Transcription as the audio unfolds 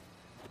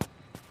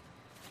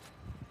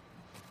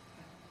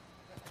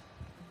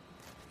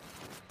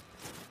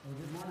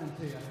morning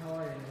to you. How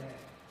are you today?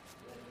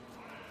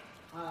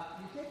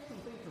 You take some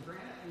things for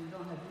granted when you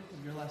don't have use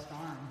of your left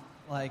arm,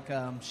 like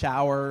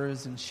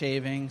showers and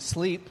shaving,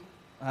 sleep.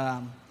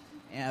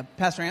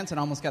 Pastor Anson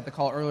almost got the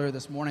call earlier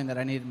this morning that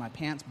I needed my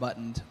pants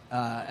buttoned.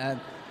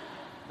 And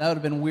that would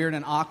have been weird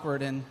and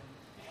awkward.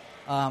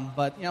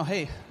 But,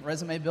 hey,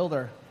 resume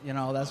builder,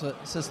 that's what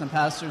assistant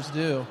pastors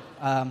do.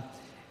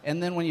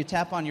 And then when you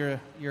tap on your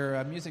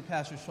music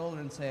pastor's shoulder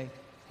and say,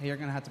 hey, you're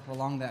going to have to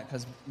prolong that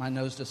because my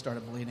nose just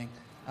started bleeding.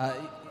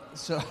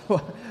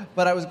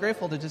 But I was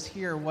grateful to just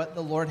hear what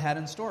the Lord had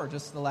in store,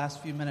 just the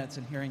last few minutes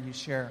and hearing you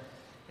share.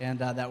 And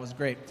that was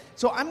great.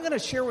 So I'm going to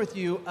share with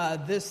you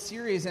this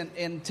series,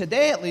 and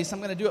today at least I'm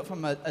going to do it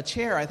from a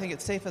chair. I think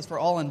it's safest for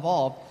all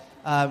involved.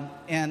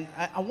 And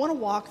I want to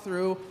walk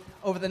through,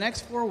 over the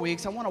next 4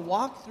 weeks, I want to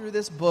walk through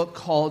this book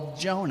called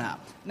Jonah.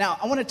 Now,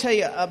 I want to tell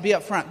you, be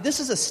up front,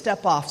 this is a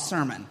step-off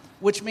sermon,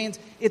 which means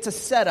it's a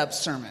setup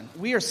sermon.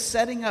 We are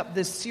setting up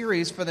this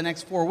series for the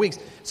next 4 weeks.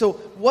 So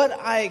what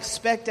I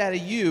expect out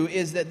of you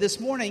is that this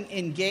morning,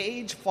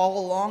 engage,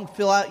 follow along,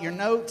 fill out your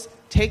notes,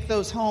 take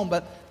those home,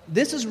 but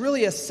this is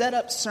really a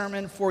setup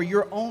sermon for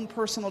your own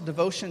personal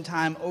devotion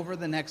time over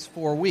the next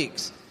 4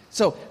 weeks.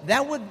 So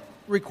that would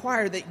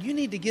require that you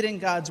need to get in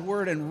God's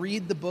Word and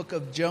read the book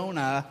of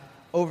Jonah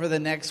over the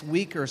next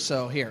week or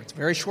so here. It's a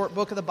very short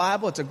book of the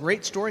Bible. It's a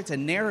great story. It's a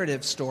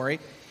narrative story.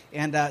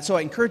 And so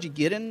I encourage you,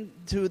 get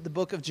into the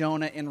book of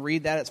Jonah and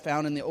read that. It's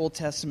found in the Old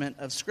Testament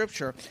of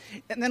Scripture.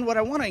 And then what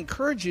I want to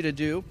encourage you to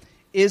do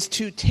is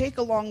to take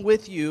along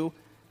with you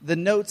the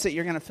notes that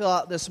you're going to fill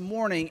out this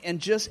morning and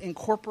just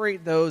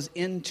incorporate those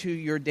into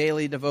your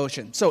daily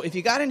devotion. So if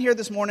you got in here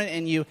this morning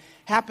and you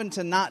happen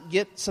to not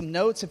get some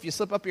notes, if you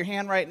slip up your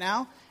hand right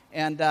now,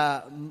 and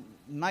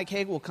Mike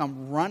Haig will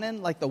come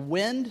running like the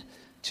wind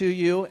to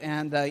you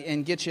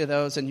and get you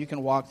those, and you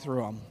can walk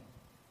through them.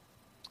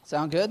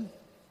 Sound good?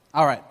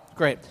 All right,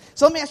 great.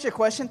 So let me ask you a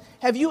question.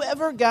 Have you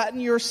ever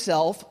gotten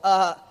yourself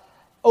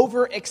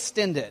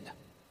overextended?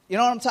 You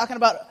know what I'm talking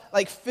about?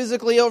 Like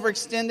physically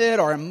overextended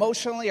or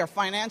emotionally or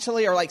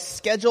financially or like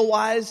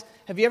schedule-wise?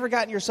 Have you ever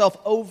gotten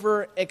yourself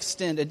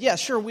overextended? Yeah,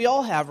 sure, we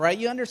all have, right?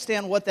 You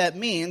understand what that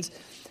means.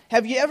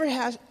 Have you ever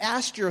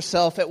asked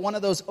yourself at one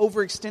of those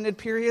overextended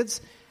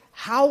periods,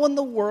 how in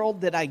the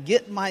world did I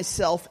get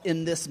myself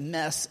in this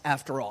mess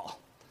after all?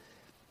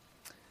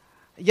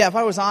 Yeah, if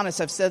I was honest,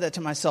 I've said that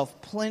to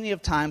myself plenty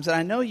of times, and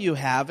I know you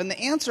have. And the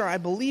answer, I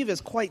believe, is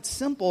quite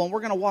simple, and we're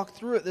going to walk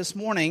through it this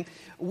morning.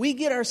 We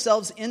get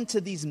ourselves into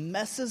these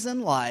messes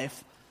in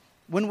life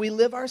when we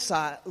live our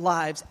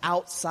lives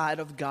outside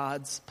of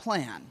God's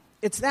plan.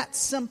 It's that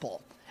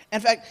simple. In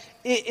fact,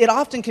 it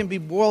often can be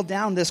boiled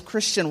down, this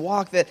Christian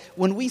walk, that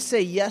when we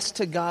say yes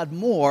to God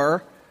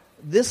more,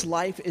 this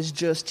life is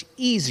just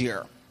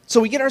easier. So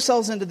we get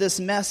ourselves into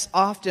this mess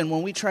often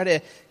when we try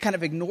to kind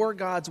of ignore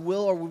God's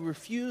will or we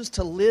refuse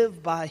to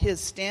live by His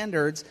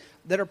standards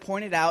that are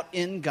pointed out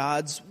in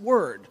God's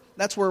Word.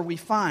 That's where we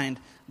find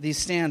these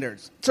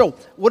standards. So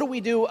what do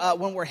we do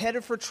when we're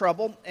headed for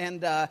trouble?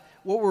 And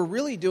what we're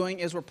really doing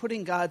is we're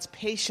putting God's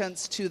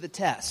patience to the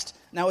test.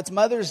 Now, it's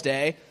Mother's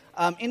Day.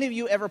 Any of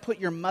you ever put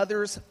your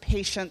mother's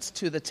patience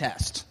to the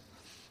test?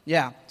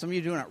 Yeah, some of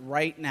you are doing it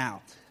right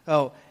now.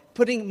 Oh,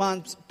 putting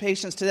mom's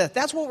patience to death.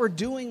 That's what we're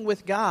doing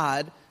with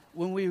God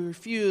when we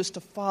refuse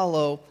to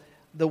follow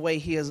the way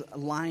He has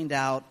lined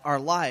out our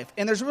life.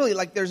 And there's really,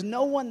 there's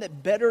no one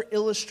that better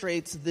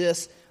illustrates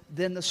this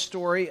than the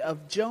story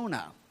of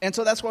Jonah. And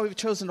so that's why we've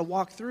chosen to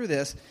walk through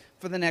this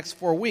for the next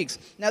 4 weeks.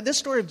 Now, this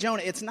story of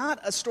Jonah, it's not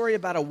a story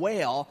about a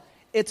whale.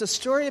 It's a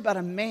story about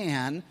a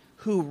man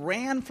who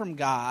ran from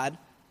God,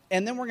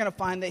 and then we're going to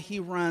find that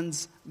he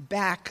runs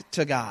back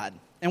to God.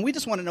 And we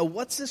just want to know,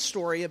 what's this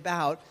story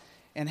about,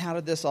 and how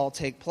did this all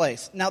take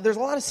place? Now, there's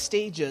a lot of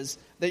stages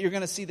that you're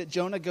going to see that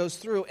Jonah goes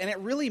through, and it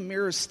really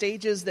mirrors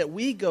stages that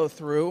we go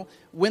through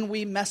when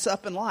we mess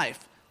up in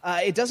life.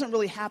 It doesn't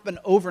really happen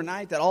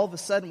overnight that all of a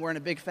sudden we're in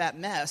a big fat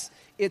mess.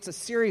 It's a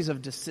series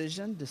of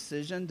decision,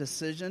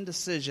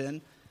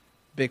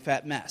 big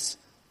fat mess.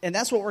 And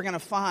that's what we're going to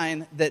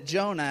find that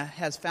Jonah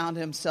has found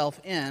himself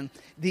in,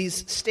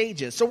 these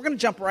stages. So we're going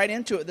to jump right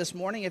into it this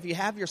morning. If you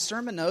have your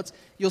sermon notes,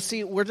 you'll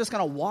see we're just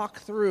going to walk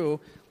through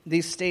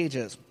these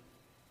stages.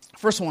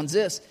 First one's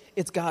this: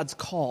 it's God's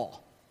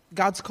call.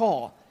 God's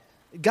call.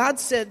 God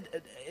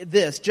said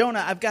this,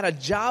 Jonah, I've got a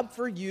job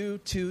for you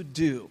to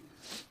do.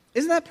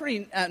 Isn't that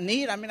pretty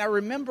neat? I mean, I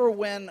remember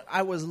when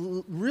I was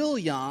real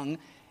young,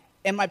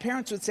 and my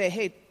parents would say,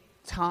 hey,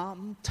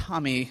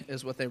 Tommy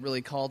is what they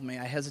really called me.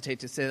 I hesitate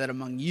to say that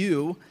among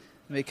you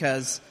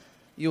because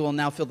you will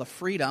now feel the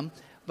freedom.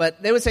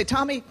 But they would say,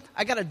 Tommy,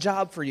 I got a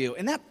job for you.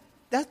 And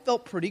that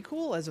felt pretty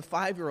cool as a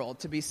 5-year-old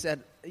to be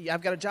said, yeah,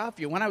 I've got a job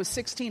for you. When I was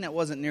 16, it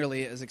wasn't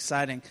nearly as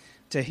exciting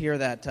to hear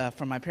that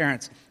from my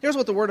parents. Here's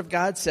what the Word of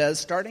God says,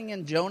 starting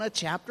in Jonah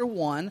chapter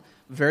 1,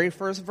 very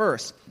first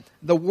verse.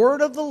 The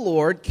word of the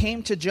Lord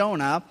came to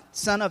Jonah,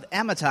 son of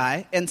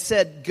Amittai, and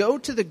said, go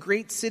to the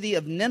great city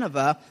of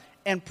Nineveh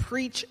and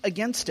preach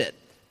against it,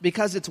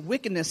 because its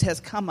wickedness has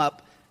come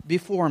up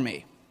before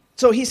me.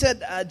 So he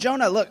said,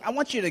 Jonah, look, I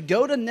want you to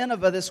go to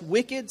Nineveh, this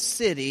wicked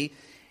city,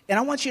 and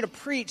I want you to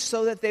preach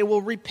so that they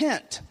will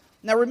repent.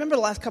 Now, remember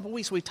the last couple of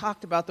weeks we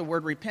talked about the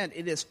word repent.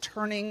 It is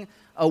turning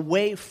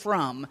away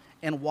from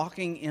and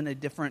walking in a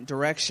different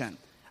direction.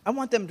 I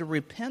want them to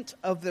repent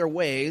of their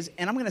ways,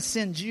 and I'm going to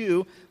send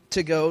you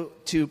to go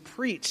to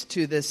preach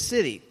to this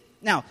city.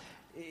 Now,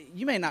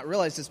 you may not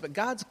realize this, but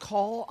God's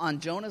call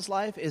on Jonah's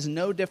life is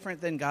no different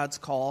than God's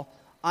call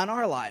on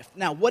our life.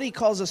 Now, what he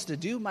calls us to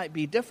do might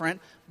be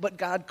different, but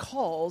God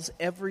calls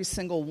every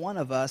single one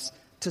of us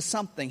to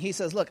something. He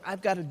says, look,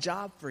 I've got a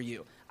job for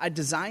you. I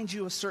designed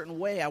you a certain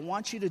way. I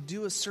want you to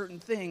do a certain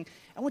thing.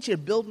 I want you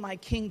to build my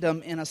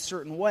kingdom in a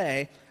certain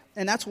way.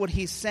 And that's what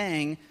he's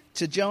saying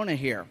to Jonah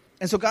here.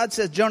 And so God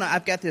says, Jonah,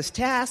 I've got this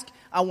task.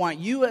 I want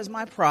you as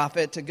my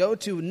prophet to go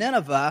to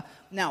Nineveh.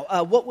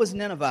 Now, what was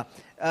Nineveh?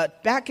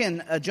 Back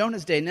in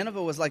Jonah's day,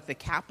 Nineveh was like the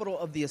capital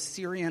of the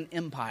Assyrian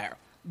Empire.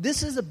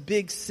 This is a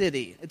big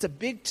city. It's a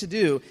big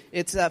to-do.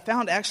 It's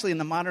found actually in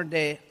the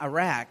modern-day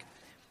Iraq.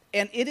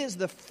 And it is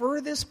the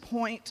furthest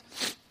point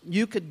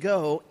you could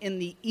go in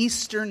the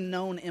Eastern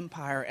known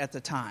empire at the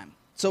time.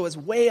 So it's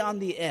way on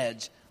the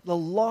edge. The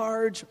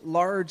large,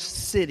 large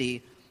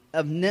city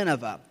of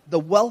Nineveh, the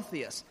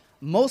wealthiest,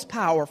 most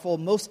powerful,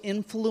 most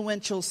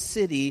influential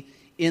city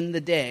in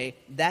the day,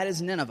 that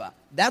is Nineveh.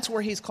 That's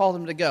where he's called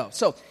him to go.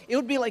 So it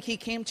would be like he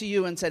came to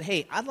you and said,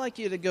 hey, I'd like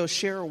you to go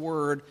share a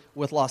word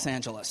with Los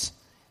Angeles.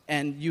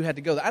 And you had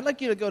to go there. I'd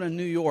like you to go to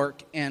New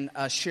York and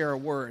share a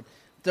word.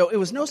 So it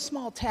was no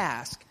small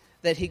task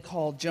that he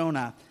called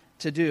Jonah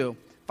to do.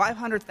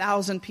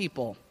 500,000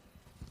 people.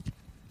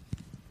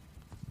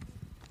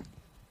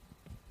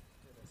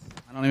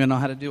 I don't even know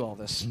how to do all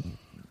this.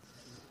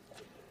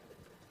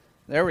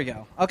 There we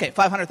go. Okay,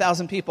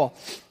 500,000 people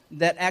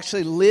that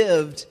actually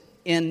lived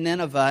in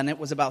Nineveh, and it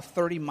was about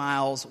 30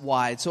 miles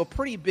wide. So a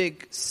pretty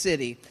big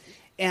city.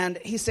 And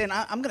he's saying,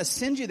 I'm going to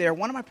send you there,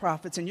 one of my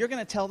prophets, and you're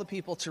going to tell the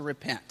people to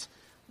repent.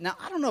 Now,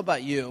 I don't know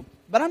about you,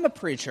 but I'm a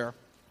preacher.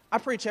 I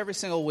preach every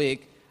single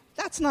week.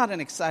 That's not an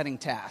exciting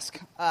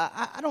task.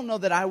 I don't know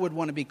that I would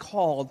want to be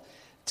called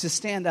to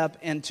stand up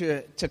and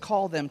to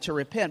call them to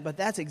repent, but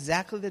that's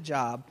exactly the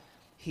job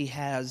he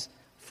has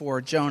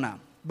for Jonah.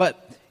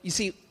 But you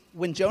see,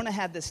 when Jonah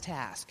had this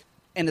task,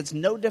 and it's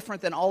no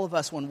different than all of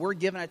us when we're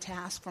given a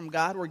task from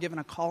God, we're given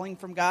a calling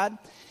from God,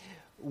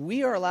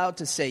 we are allowed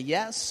to say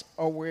yes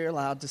or we're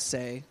allowed to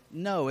say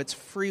no. It's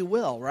free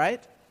will,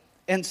 right?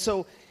 And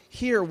so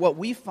here what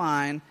we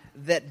find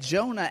that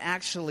Jonah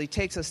actually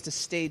takes us to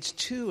stage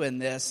 2 in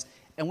this,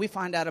 and we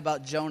find out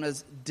about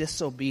Jonah's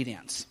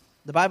disobedience.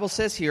 The Bible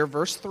says here,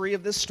 verse 3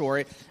 of this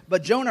story,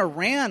 but Jonah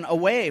ran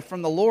away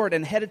from the Lord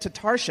and headed to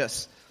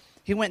Tarshish.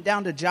 He went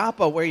down to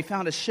Joppa where he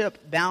found a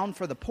ship bound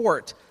for the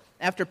port.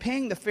 After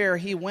paying the fare,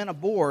 he went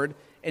aboard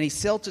and he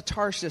sailed to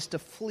Tarshish to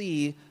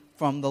flee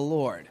from the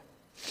Lord.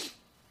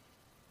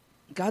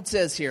 God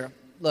says here,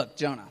 look,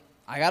 Jonah,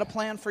 I got a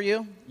plan for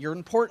you. You're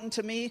important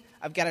to me.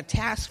 I've got a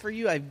task for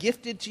you. I've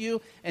gifted to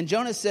you. And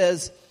Jonah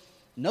says,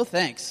 no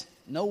thanks.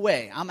 No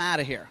way. I'm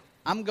out of here.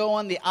 I'm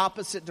going the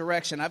opposite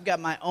direction. I've got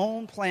my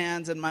own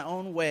plans and my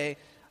own way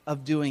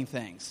of doing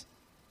things.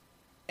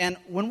 And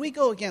when we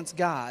go against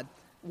God,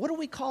 what do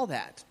we call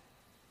that?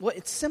 Well,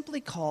 it's simply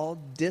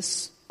called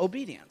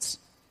disobedience.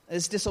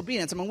 It's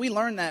disobedience. I mean, we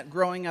learned that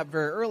growing up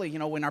very early,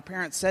 when our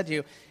parents said to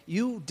you,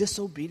 you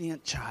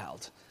disobedient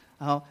child.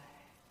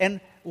 And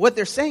what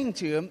they're saying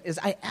to him is,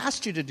 I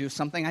asked you to do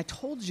something, I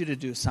told you to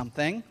do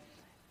something,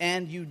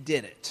 and you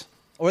did it.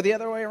 Or the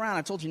other way around,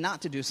 I told you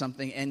not to do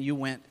something, and you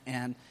went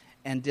and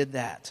did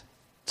that.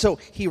 So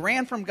he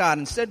ran from God.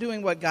 Instead of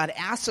doing what God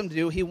asked him to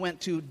do, he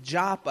went to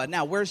Joppa.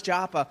 Now, where's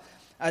Joppa?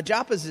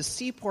 Joppa is a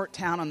seaport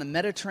town on the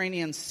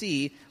Mediterranean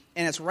Sea,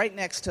 and it's right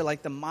next to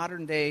like the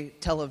modern-day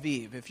Tel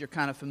Aviv, if you're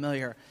kind of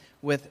familiar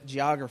with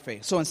geography.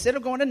 So instead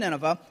of going to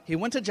Nineveh, he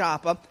went to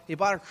Joppa. He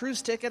bought a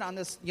cruise ticket on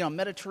this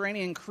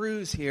Mediterranean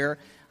cruise here,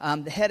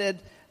 headed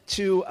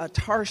to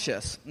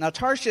Tarshish. Now,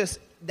 Tarshish,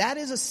 that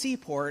is a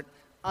seaport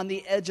on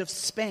the edge of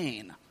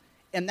Spain,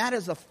 and that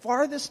is the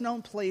farthest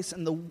known place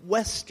in the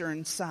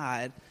western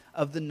side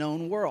of the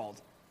known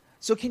world.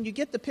 So can you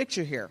get the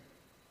picture here?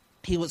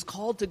 He was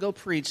called to go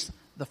preach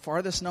the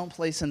farthest known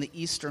place in the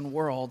eastern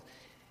world,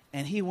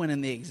 and he went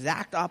in the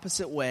exact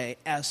opposite way,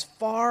 as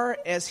far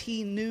as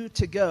he knew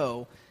to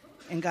go,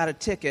 and got a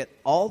ticket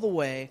all the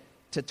way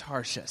to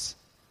Tarshish.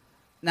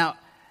 Now,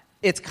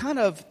 it's kind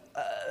of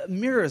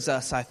mirrors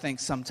us, I think,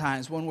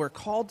 sometimes. When we're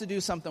called to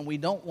do something we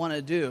don't want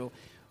to do,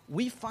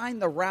 we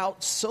find the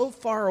route so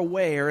far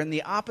away or in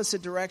the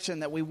opposite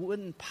direction that we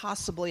wouldn't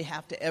possibly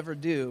have to ever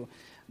do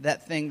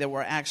that thing that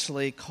we're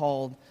actually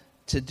called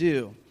to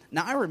do.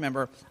 Now, I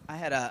remember I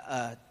had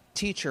a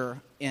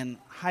teacher in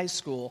high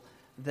school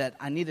that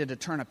I needed to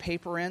turn a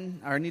paper in,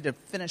 or I needed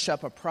to finish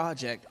up a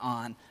project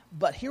on.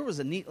 But here was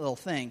a neat little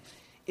thing,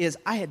 is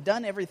I had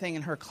done everything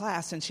in her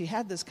class, and she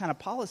had this kind of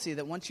policy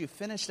that once you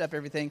finished up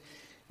everything,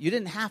 you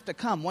didn't have to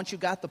come. Once you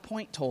got the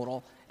point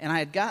total, and I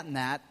had gotten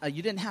that,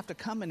 you didn't have to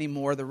come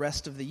anymore the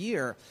rest of the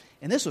year.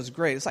 And this was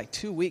great. It's like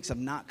 2 weeks of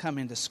not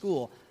coming to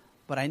school.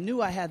 but I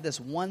knew I had this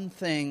one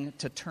thing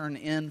to turn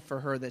in for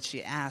her that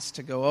she asked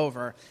to go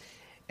over.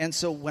 And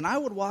so when I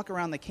would walk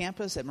around the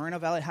campus at Moreno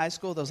Valley High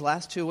School those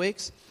last 2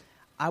 weeks,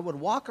 I would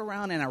walk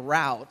around in a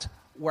route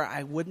where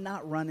I would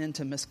not run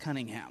into Miss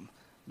Cunningham,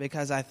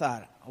 because I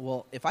thought,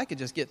 well, if I could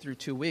just get through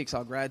 2 weeks,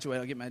 I'll graduate,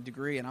 I'll get my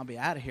degree, and I'll be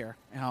out of here,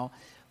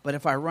 But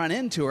if I run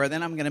into her,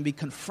 then I'm going to be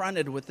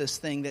confronted with this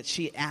thing that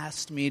she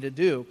asked me to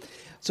do.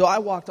 So I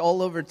walked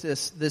all over to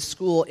this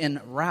school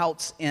in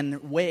routes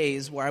and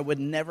ways where I would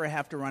never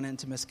have to run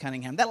into Miss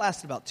Cunningham. That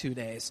lasted about 2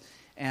 days,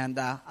 and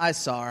I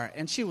saw her,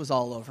 and she was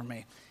all over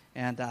me.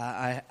 And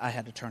I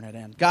had to turn it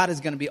in. God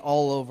is going to be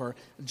all over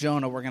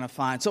Jonah, we're going to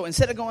find. So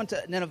instead of going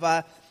to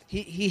Nineveh,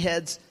 he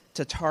heads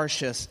to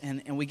Tarshish,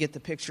 and we get the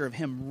picture of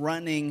him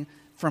running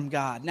from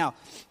God. Now,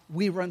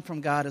 we run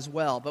from God as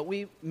well, but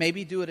we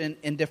maybe do it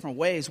in different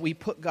ways. We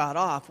put God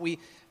off. We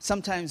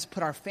sometimes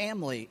put our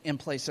family in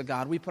place of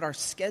God. We put our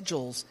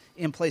schedules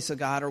in place of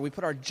God, or we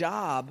put our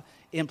job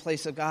in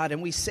place of God,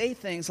 and we say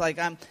things like,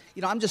 I'm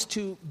just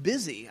too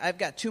busy. I've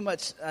got too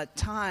much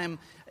time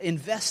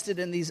invested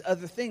in these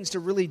other things to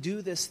really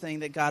do this thing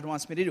that God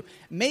wants me to do.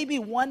 Maybe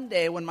one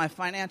day when my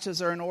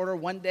finances are in order,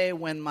 one day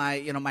when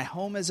my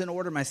home is in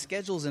order, my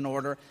schedule's in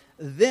order,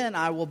 then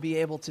I will be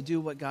able to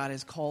do what God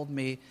has called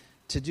me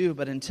to do.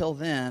 But until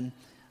then,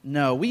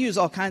 no. We use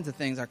all kinds of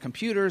things, our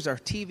computers, our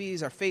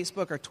TVs, our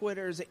Facebook, our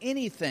Twitters,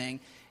 anything,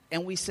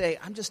 and we say,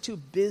 I'm just too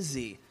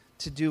busy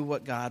to do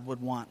what God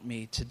would want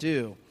me to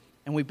do.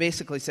 And we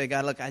basically say,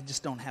 God, look, I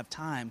just don't have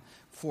time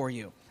for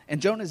you.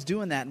 And Jonah's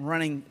doing that and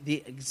running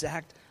the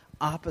exact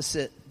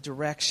opposite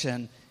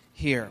direction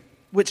here,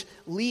 which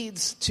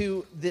leads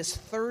to this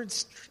third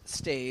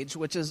stage,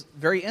 which is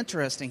very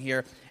interesting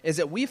here, is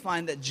that we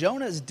find that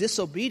Jonah's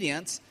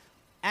disobedience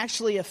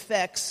actually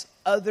affects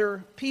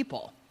other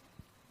people.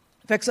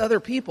 Affects other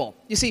people.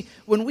 You see,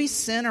 when we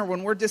sin or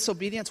when we're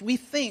disobedient, we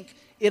think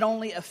it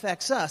only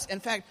affects us.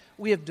 In fact,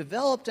 we have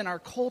developed in our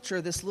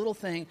culture this little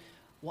thing,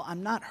 well,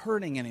 I'm not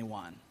hurting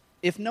anyone.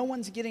 If no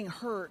one's getting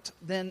hurt,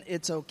 then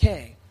it's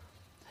okay.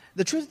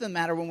 The truth of the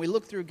matter, when we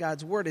look through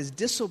God's word, is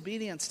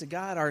disobedience to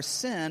God, our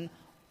sin,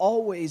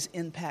 always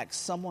impacts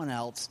someone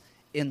else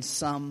in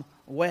some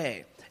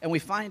way. And we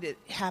find it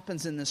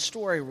happens in this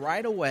story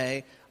right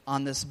away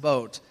on this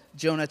boat.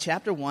 Jonah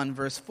chapter 1,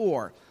 verse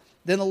 4.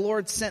 Then the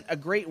Lord sent a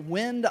great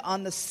wind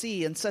on the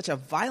sea, and such a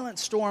violent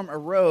storm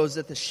arose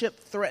that the ship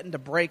threatened to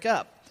break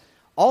up.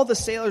 All the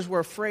sailors were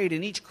afraid,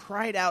 and each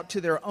cried out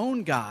to their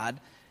own God,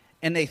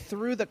 and they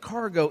threw the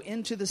cargo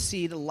into the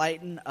sea to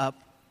lighten up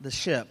the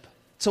ship.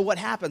 So what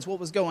happens? What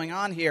was going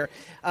on here?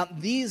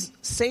 These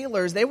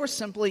sailors, they were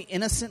simply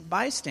innocent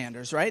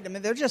bystanders, right? I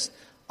mean, they're just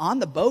on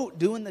the boat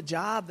doing the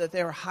job that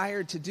they were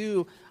hired to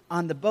do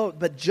on the boat.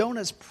 But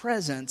Jonah's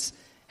presence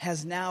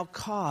has now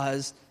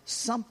caused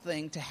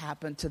something to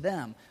happen to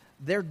them.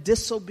 Their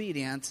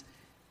disobedience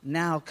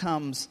now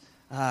comes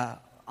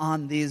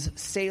on these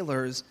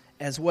sailors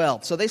as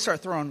well. So they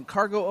start throwing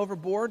cargo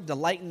overboard to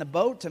lighten the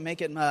boat, to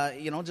make it,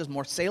 just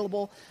more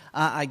sailable,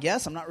 I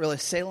guess. I'm not really a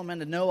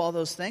sailorman to know all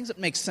those things. It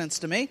makes sense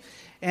to me.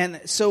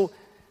 And so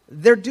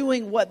they're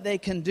doing what they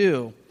can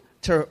do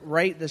to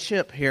right the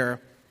ship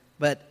here,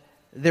 but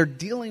they're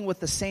dealing with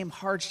the same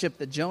hardship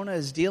that Jonah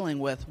is dealing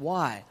with.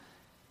 Why?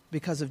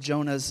 Because of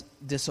Jonah's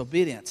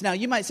disobedience. Now,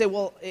 you might say,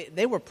 well,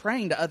 they were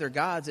praying to other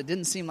gods. It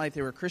didn't seem like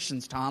they were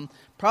Christians, Tom.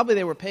 Probably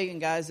they were pagan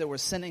guys that were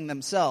sinning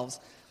themselves.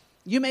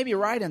 You may be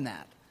right in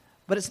that.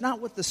 But it's not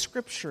what the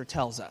Scripture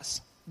tells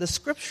us. The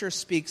Scripture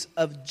speaks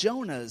of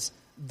Jonah's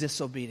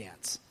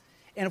disobedience.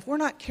 And if we're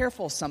not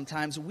careful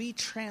sometimes, we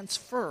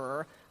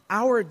transfer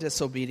our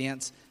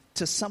disobedience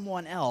to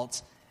someone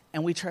else,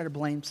 and we try to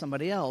blame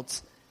somebody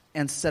else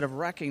instead of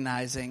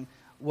recognizing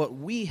what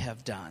we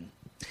have done.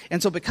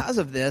 And so because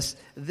of this,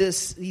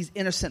 these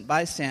innocent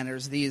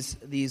bystanders, these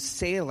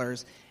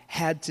sailors,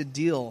 had to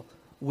deal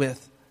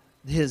with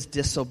his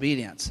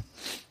disobedience.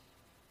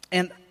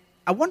 And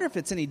I wonder if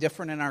it's any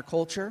different in our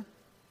culture.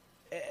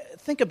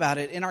 Think about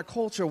it. In our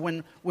culture,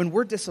 when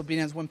we're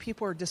disobedient, when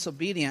people are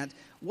disobedient,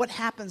 what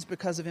happens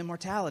because of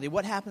immortality?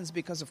 What happens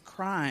because of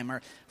crime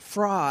or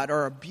fraud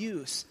or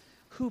abuse?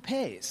 Who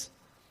pays?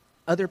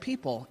 Other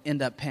people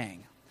end up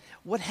paying.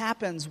 What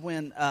happens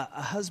when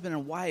a husband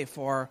and wife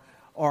are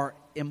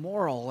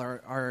immoral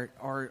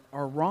or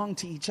are wrong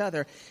to each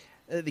other?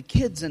 The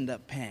kids end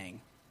up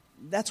paying.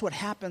 That's what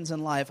happens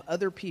in life.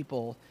 Other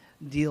people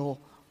deal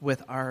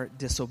with our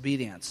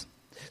disobedience.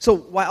 So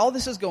while all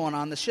this is going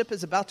on, the ship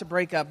is about to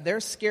break up. They're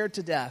scared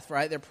to death,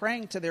 right? They're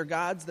praying to their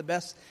gods the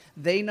best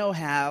they know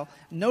how.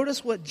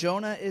 Notice what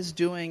Jonah is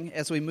doing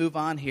as we move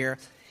on here.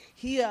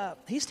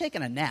 He's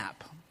taking a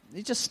nap.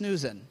 He's just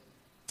snoozing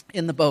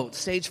in the boat.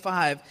 Stage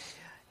 5,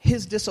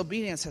 his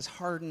disobedience has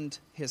hardened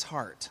his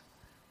heart.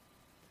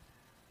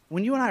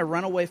 When you and I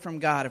run away from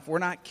God, if we're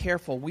not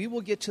careful, we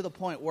will get to the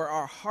point where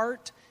our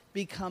heart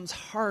becomes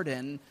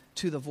hardened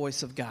to the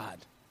voice of God.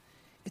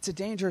 It's a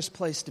dangerous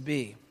place to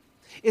be.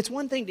 It's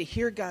one thing to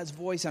hear God's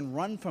voice and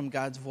run from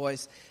God's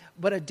voice,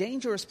 but a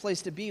dangerous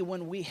place to be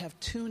when we have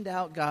tuned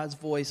out God's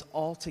voice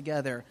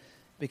altogether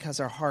because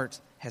our heart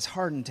has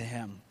hardened to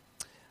Him.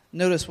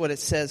 Notice what it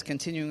says,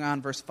 continuing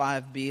on verse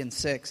 5b and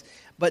 6.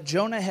 But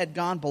Jonah had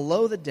gone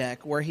below the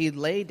deck, where he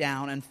lay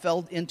down and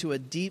fell into a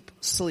deep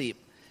sleep.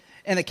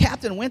 And the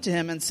captain went to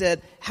him and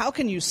said, "How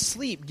can you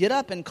sleep? Get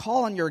up and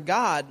call on your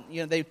God."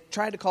 They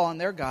tried to call on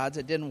their gods.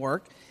 It didn't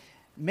work.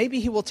 "Maybe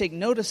he will take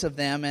notice of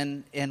them,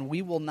 and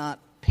we will not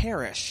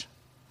perish."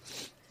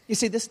 You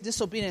see, this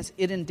disobedience,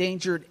 it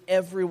endangered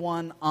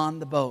everyone on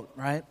the boat,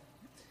 right?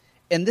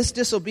 And this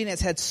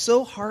disobedience had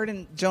so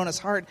hardened Jonah's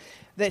heart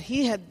that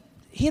he had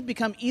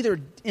become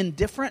either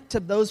indifferent to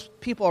those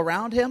people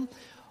around him,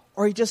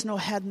 or he just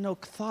had no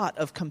thought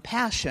of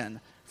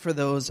compassion for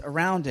those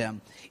around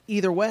him.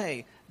 Either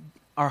way,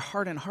 our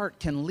hardened heart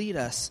can lead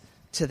us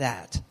to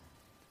that.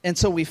 And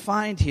so we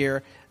find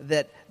here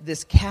that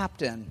this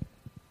captain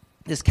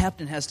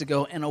has to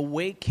go and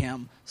awake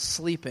him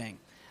sleeping.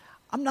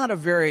 I'm not a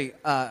very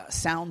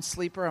sound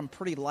sleeper. I'm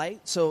pretty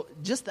light. So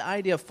just the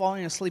idea of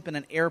falling asleep in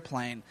an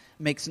airplane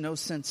makes no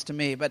sense to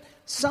me. But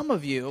some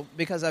of you,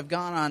 because I've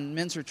gone on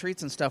men's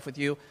retreats and stuff with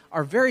you,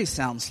 are very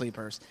sound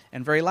sleepers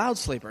and very loud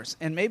sleepers.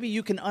 And maybe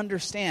you can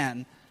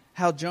understand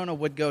how Jonah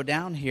would go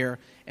down here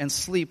and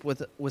sleep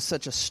with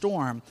such a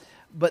storm.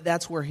 But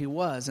that's where he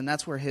was, and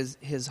that's where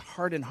his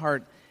hardened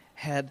heart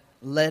had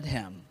led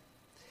him.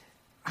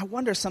 I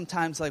wonder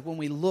sometimes, like when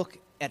we look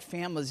at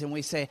families and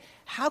we say,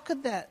 how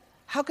could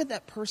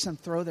that person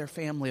throw their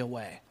family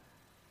away?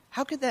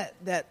 How could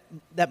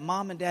that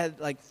mom and dad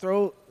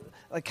throw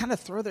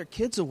their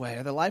kids away,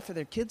 or the life of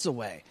their kids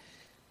away?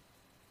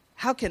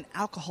 How can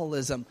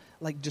alcoholism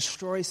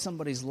destroy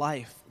somebody's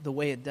life the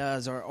way it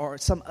does, or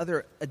some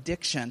other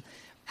addiction?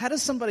 How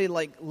does somebody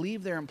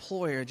leave their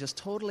employer just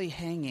totally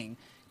hanging,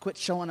 quit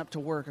showing up to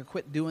work, or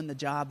quit doing the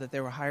job that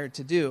they were hired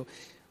to do?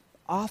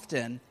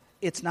 Often,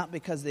 it's not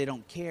because they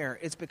don't care.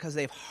 It's because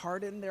they've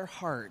hardened their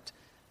heart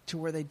to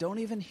where they don't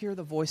even hear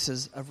the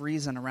voices of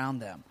reason around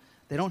them.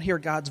 They don't hear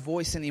God's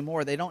voice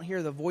anymore. They don't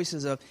hear the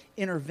voices of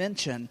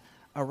intervention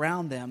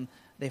around them.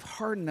 They've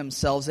hardened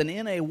themselves, and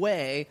in a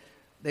way,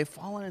 they've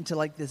fallen into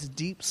this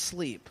deep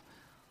sleep,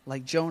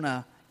 like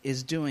Jonah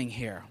is doing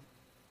here.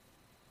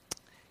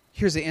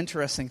 Here's the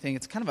interesting thing.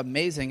 It's kind of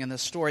amazing in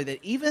this story that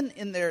even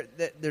in their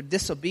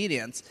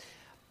disobedience,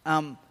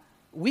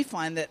 we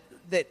find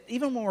that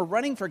even when we're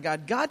running for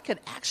God, God could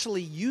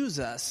actually use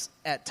us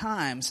at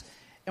times.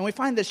 And we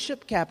find the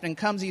ship captain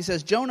comes, he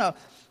says, "Jonah,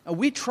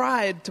 we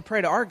tried to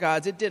pray to our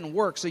gods. It didn't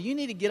work. So you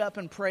need to get up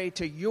and pray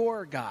to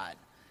your God."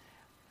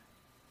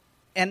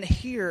 And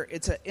here,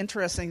 it's an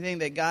interesting thing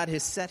that God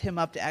has set him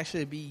up to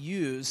actually be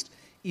used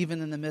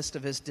even in the midst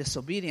of his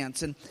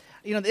disobedience. And,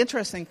 the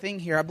interesting thing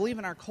here, I believe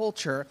in our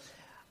culture,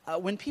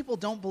 when people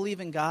don't believe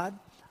in God,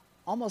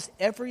 almost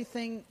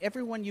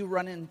everyone you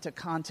run into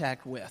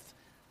contact with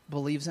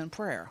believes in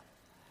prayer.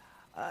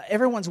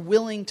 Everyone's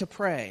willing to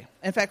pray.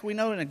 In fact, we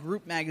know in a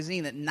group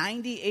magazine that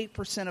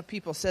 98% of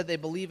people said they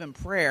believe in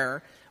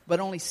prayer, but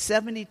only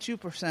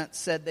 72%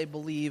 said they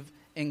believe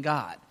in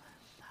God.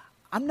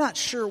 I'm not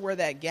sure where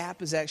that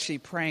gap is actually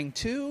praying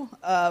to.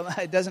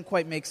 It doesn't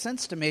quite make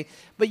sense to me.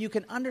 But you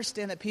can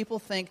understand that people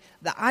think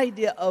the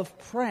idea of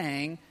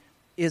praying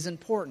is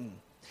important.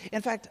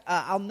 In fact,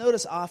 I'll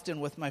notice often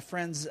with my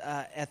friends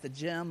at the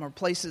gym or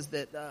places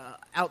that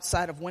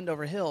outside of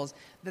Wendover Hills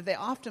that they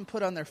often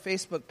put on their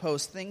Facebook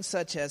posts things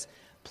such as,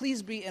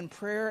 "Please be in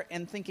prayer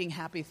and thinking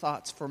happy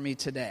thoughts for me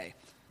today,"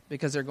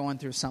 because they're going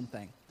through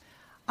something.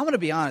 I'm going to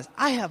be honest.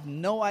 I have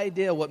no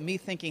idea what me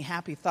thinking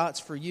happy thoughts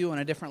for you in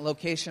a different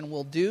location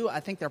will do. I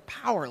think they're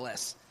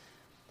powerless.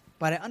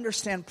 But I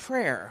understand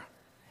prayer.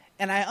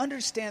 And I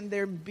understand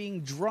they're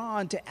being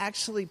drawn to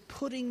actually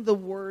putting the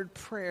word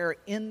prayer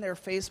in their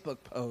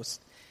Facebook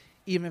post,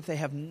 even if they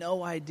have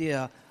no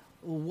idea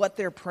what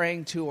they're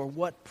praying to or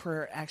what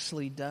prayer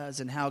actually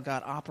does and how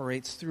God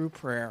operates through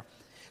prayer.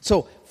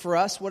 So for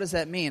us, what does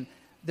that mean?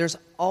 There's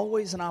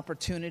always an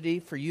opportunity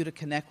for you to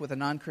connect with a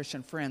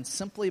non-Christian friend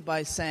simply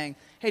by saying,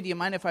 "Hey, do you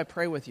mind if I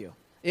pray with you?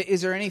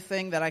 Is there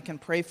anything that I can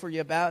pray for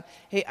you about?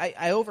 Hey,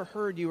 I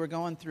overheard you were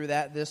going through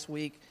that this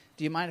week.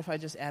 Do you mind if I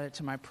just add it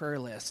to my prayer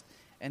list?"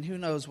 And who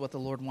knows what the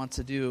Lord wants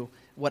to do,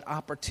 what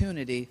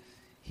opportunity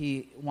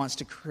he wants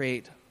to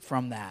create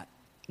from that.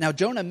 Now,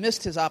 Jonah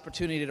missed his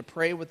opportunity to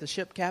pray with the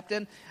ship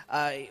captain.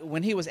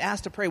 When he was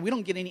asked to pray, we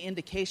don't get any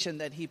indication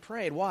that he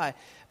prayed. Why?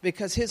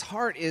 Because his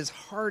heart is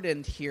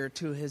hardened here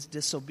to his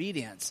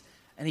disobedience.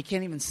 And he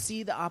can't even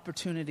see the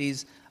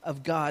opportunities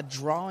of God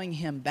drawing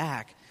him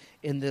back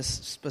in this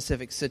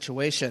specific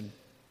situation.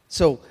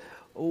 So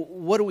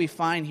what do we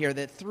find here?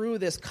 That through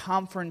this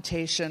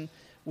confrontation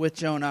with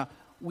Jonah,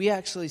 we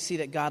actually see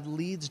that God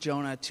leads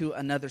Jonah to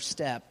another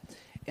step.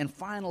 And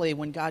finally,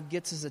 when God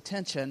gets his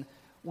attention,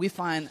 we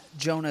find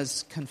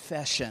Jonah's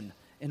confession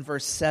in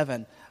verse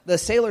 7. The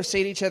sailors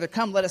say to each other,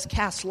 "Come, let us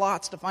cast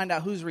lots to find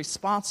out who's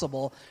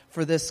responsible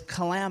for this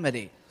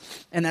calamity."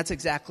 And that's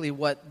exactly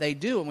what they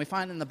do. And we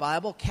find in the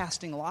Bible,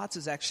 casting lots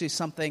is actually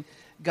something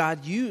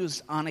God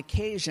used on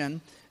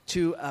occasion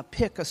to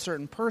pick a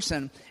certain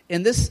person.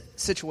 In this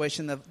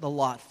situation, the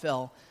lot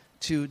fell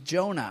to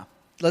Jonah.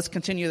 Let's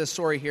continue the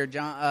story here.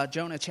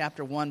 Jonah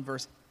chapter 1,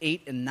 verse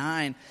 8 and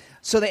 9.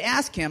 So they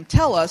ask him,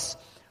 tell us,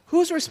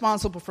 who's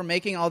responsible for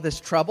making all this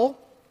trouble?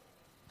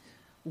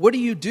 What do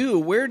you do?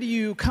 Where do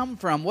you come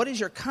from? What is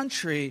your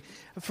country?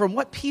 From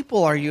what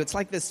people are you? It's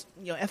like this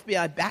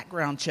FBI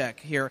background check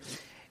here.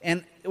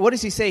 And what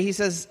does he say? He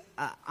says,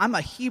 I'm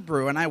a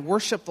Hebrew, and I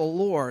worship the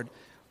Lord,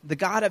 the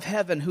God of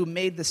heaven, who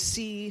made the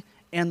sea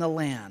and the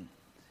land.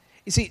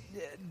 You see,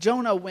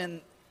 Jonah,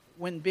 when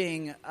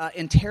being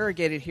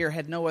interrogated here,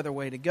 had no other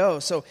way to go.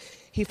 So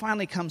he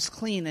finally comes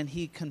clean, and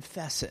he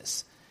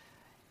confesses.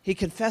 He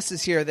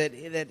confesses here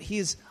that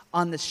he's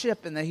on the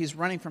ship and that he's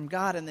running from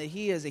God and that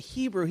he is a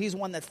Hebrew. He's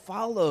one that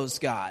follows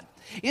God.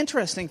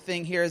 Interesting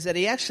thing here is that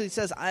he actually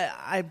says,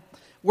 I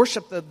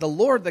worship the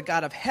Lord, the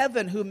God of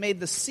heaven, who made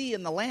the sea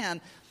and the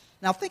land.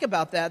 Now think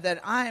about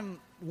that I'm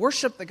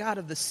worship the God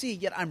of the sea,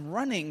 yet I'm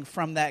running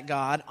from that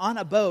God on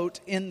a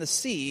boat in the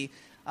sea.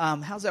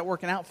 How's that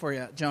working out for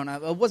you, Jonah?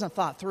 It wasn't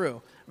thought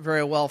through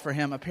very well for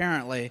him,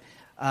 apparently,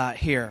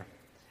 here.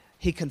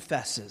 He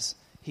confesses.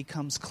 He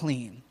comes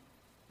clean.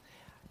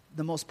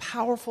 The most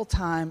powerful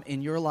time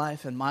in your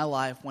life and my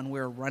life when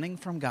we're running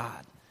from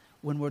God,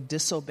 when we're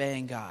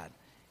disobeying God,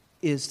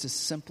 is to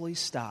simply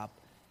stop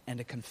and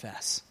to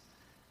confess.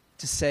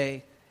 To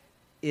say,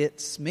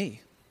 it's me.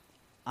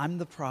 I'm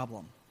the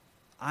problem.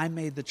 I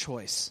made the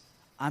choice.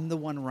 I'm the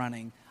one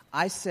running.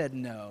 I said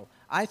no.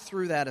 I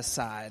threw that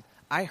aside.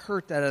 I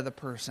hurt that other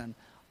person.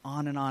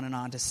 On and on and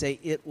on. To say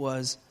it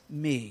was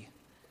me.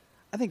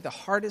 I think the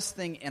hardest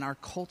thing in our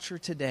culture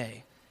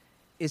today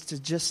is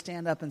to just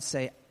stand up and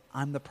say,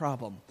 I'm the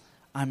problem.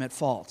 I'm at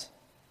fault.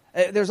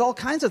 There's all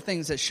kinds of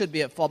things that should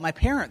be at fault. My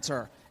parents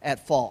are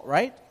at fault,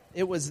 right?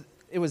 It was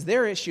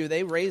their issue.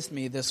 They raised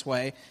me this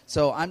way,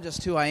 so I'm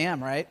just who I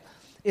am, right?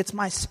 It's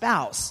my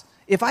spouse.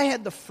 If I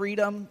had the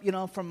freedom,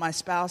 from my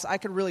spouse, I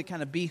could really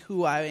kind of be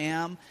who I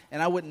am,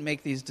 and I wouldn't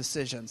make these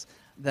decisions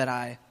that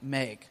I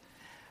make.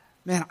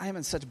 Man, I am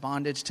in such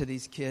bondage to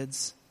these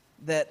kids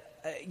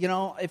that,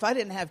 if I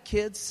didn't have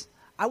kids,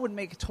 I would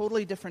make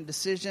totally different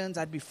decisions.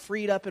 I'd be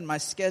freed up in my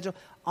schedule,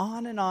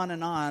 on and on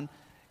and on.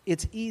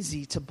 It's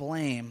easy to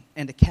blame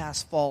and to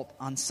cast fault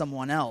on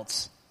someone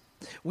else.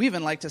 We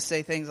even like to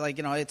say things like,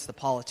 it's the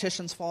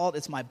politician's fault.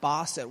 It's my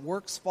boss at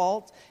work's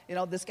fault.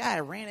 This guy I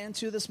ran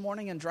into this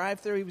morning in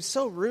drive-thru, he was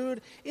so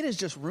rude. It has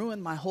just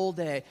ruined my whole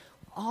day.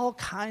 All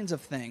kinds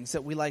of things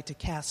that we like to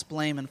cast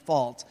blame and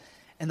fault.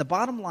 And the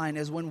bottom line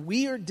is when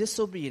we are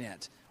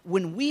disobedient,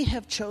 when we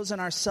have chosen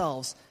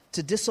ourselves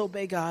to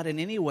disobey God in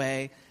any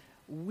way,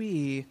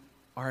 we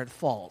are at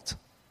fault,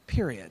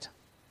 period.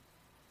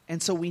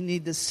 And so we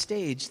need this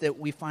stage that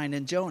we find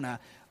in Jonah,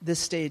 this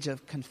stage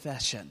of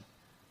confession,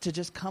 to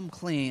just come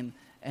clean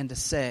and to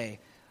say,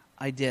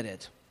 I did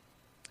it.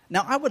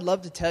 Now, I would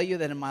love to tell you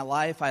that in my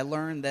life I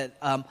learned that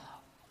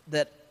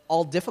that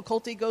all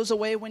difficulty goes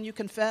away when you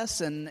confess,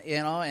 and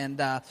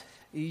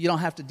you don't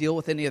have to deal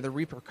with any of the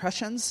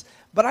repercussions.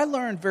 But I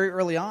learned very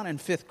early on in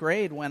 5th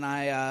grade when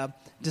I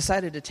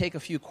decided to take a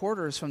few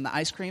quarters from the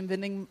ice cream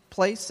vending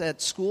place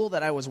at school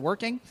that I was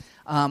working.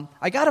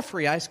 I got a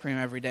free ice cream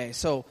every day.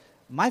 So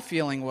my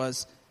feeling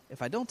was,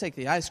 if I don't take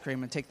the ice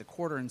cream and take the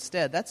quarter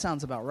instead, that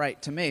sounds about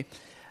right to me.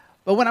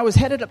 But when I was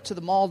headed up to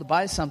the mall to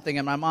buy something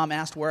and my mom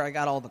asked where I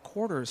got all the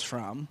quarters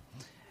from,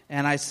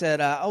 and I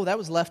said, that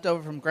was left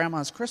over from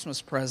Grandma's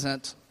Christmas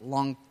present a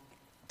long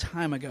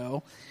time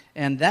ago,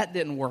 and that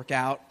didn't work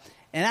out.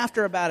 And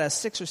after about a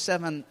 6 or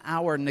 7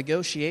 hour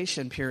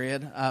negotiation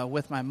period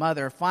with my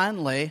mother,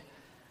 finally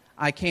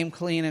I came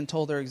clean and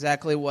told her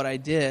exactly what I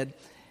did.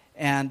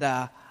 And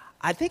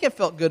I think it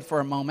felt good for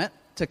a moment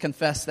to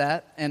confess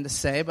that and to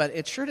say, but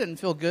it sure didn't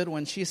feel good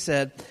when she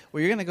said,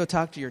 well, you're going to go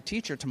talk to your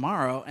teacher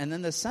tomorrow, and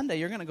then this Sunday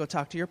you're going to go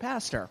talk to your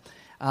pastor.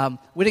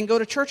 We didn't go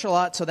to church a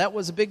lot, so that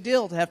was a big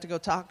deal to have to go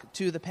talk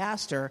to the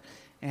pastor.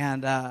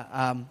 And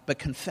but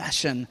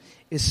confession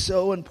is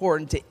so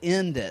important to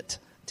end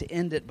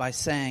it by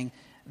saying,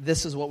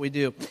 this is what we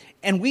do.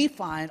 And we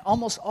find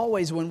almost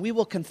always when we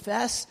will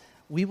confess,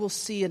 we will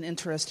see an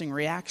interesting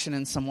reaction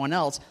in someone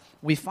else.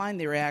 We find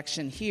the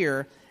reaction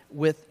here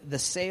with the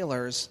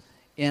sailors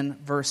in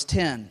verse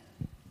 10.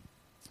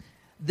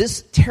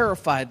 This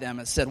terrified them.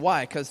 It said,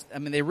 why? Because,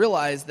 they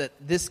realized that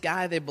this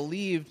guy they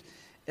believed,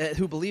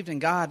 who believed in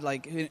God,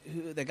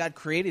 that God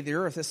created the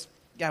earth, this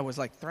guy was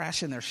like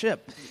thrashing their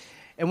ship.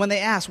 And when they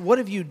asked, what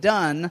have you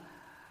done?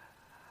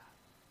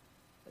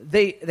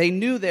 They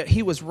knew that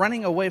he was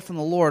running away from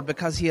the Lord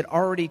because he had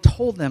already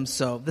told them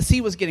so. The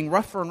sea was getting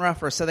rougher and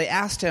rougher, so they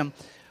asked him,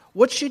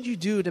 what should you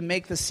do to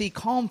make the sea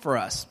calm for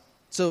us?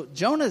 So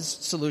Jonah's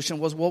solution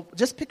was, well,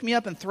 just pick me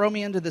up and throw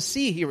me into the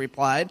sea, he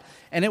replied,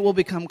 and it will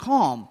become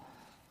calm.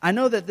 I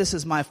know that this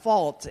is my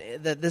fault,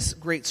 that this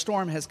great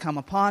storm has come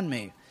upon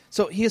me.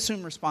 So he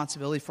assumed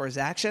responsibility for his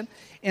action.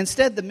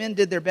 Instead, the men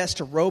did their best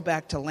to row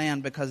back to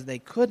land because they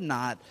could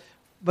not,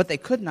 for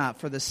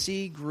the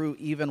sea grew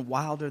even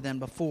wilder than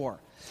before.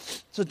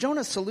 So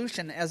Jonah's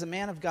solution as a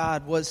man of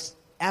God was,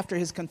 after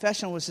his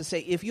confession, was to say,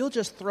 if you'll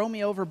just throw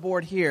me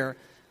overboard here,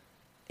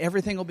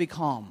 everything will be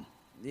calm.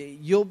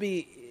 You'll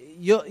be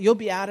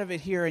out of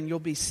it here and you'll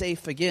be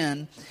safe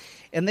again.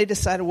 And they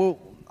decided, well,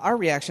 our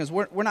reaction is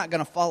we're not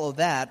going to follow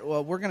that.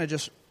 Well, we're going to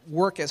just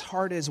work as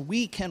hard as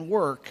we can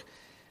work,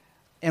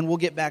 and we'll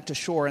get back to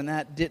shore. And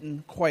that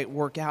didn't quite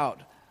work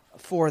out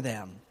for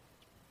them.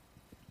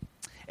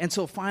 And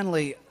so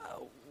finally,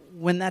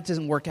 when that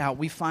doesn't work out,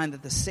 we find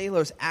that the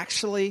sailors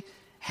actually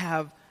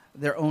have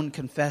their own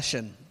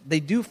confession. They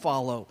do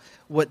follow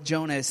what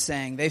Jonah is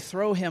saying. They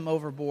throw him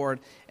overboard,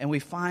 and we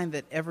find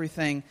that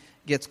everything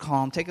gets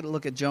calm. Take a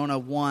look at Jonah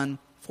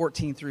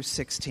 1:14 through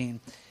 16.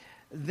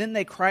 Then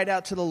they cried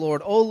out to the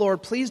Lord, "O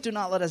Lord, please do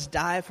not let us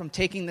die from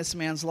taking this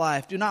man's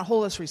life. Do not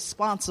hold us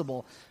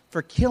responsible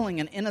for killing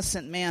an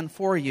innocent man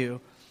for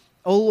you.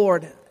 O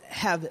Lord,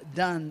 have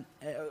done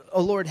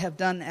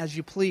as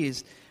you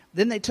please."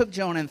 Then they took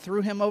Jonah and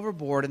threw him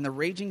overboard, and the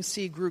raging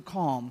sea grew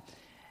calm.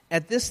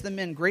 At this the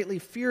men greatly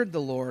feared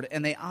the Lord,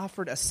 and they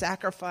offered a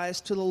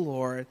sacrifice to the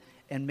Lord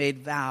and made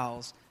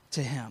vows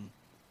to him.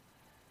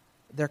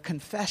 Their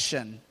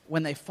confession,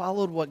 when they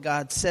followed what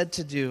God said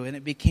to do, and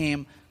it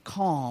became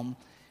calm,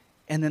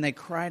 and then they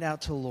cried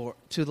out to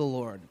the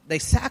Lord. They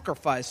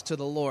sacrificed to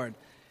the Lord.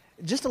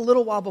 Just a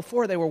little while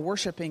before, they were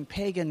worshiping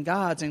pagan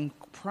gods and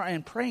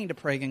praying to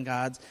pagan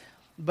gods,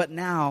 but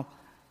now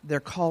they're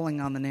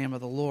calling on the name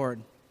of the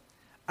Lord.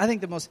 I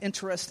think the most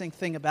interesting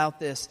thing about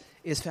this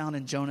is found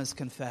in Jonah's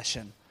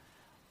confession.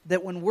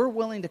 That when we're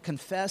willing to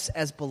confess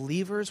as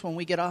believers, when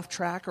we get off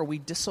track or we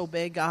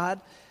disobey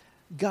God,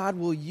 God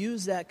will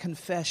use that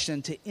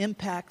confession to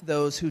impact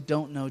those who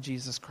don't know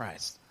Jesus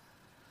Christ.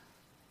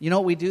 You know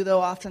what we do,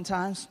 though,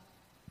 oftentimes?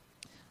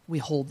 We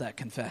hold that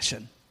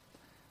confession.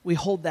 We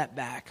hold that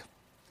back.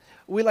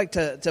 We like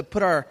to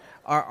put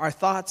our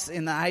thoughts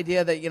in the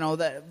idea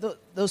that,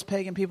 those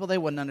pagan people, they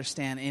wouldn't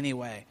understand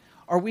anyway.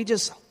 Or we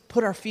just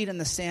put our feet in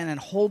the sand and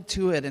hold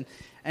to it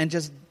and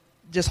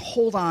just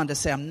hold on to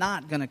say, I'm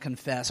not going to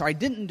confess, or I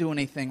didn't do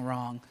anything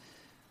wrong.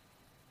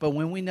 But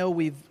when we know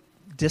we've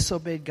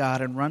disobeyed God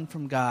and run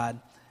from God,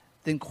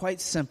 then quite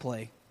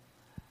simply,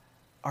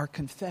 our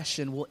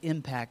confession will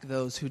impact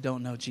those who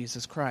don't know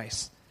Jesus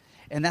Christ.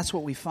 And that's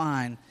what we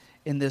find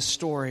in this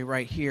story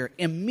right here.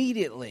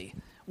 Immediately,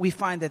 we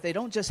find that they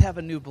don't just have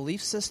a new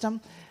belief system,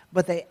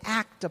 but they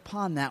act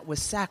upon that with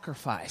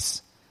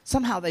sacrifice.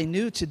 Somehow they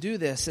knew to do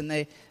this, and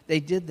they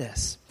did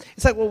this.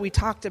 It's like what we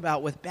talked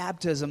about with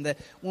baptism, that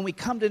when we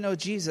come to know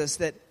Jesus,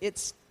 that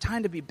it's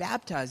time to be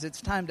baptized.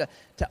 It's time to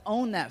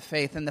own that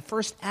faith, and the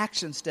first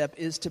action step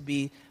is to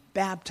be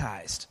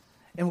baptized.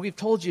 And we've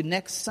told you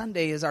next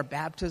Sunday is our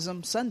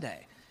baptism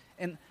Sunday.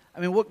 And I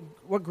mean,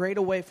 what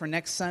greater way for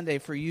next Sunday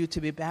for you to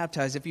be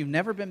baptized if you've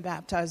never been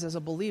baptized as a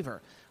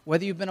believer.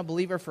 Whether you've been a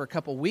believer for a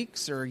couple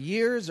weeks or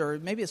years, or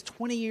maybe it's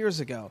 20 years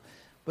ago,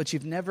 but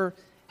you've never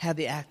had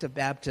the act of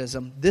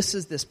baptism. This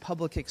is this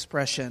public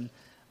expression,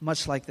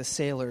 much like the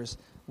sailors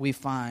we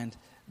find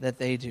that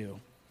they do.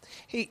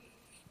 Hey,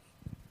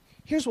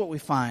 here's what we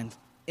find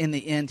in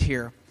the end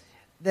here,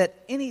 that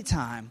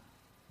anytime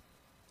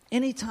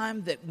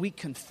that we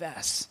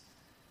confess,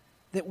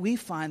 that we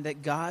find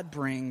that God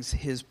brings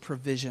his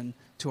provision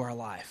to our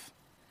life.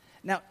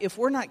 Now, if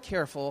we're not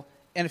careful,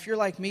 and if you're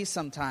like me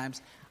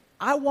sometimes,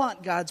 I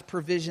want God's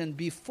provision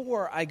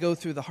before I go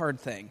through the hard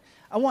thing.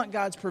 I want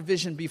God's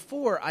provision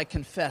before I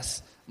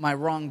confess my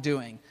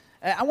wrongdoing.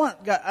 I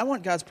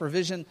want God's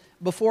provision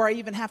before I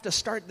even have to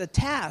start the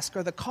task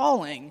or the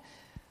calling.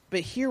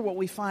 But here what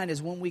we find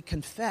is when we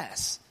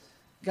confess,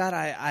 God,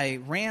 I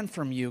ran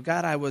from you.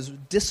 God, I was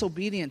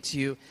disobedient to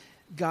you.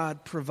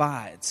 God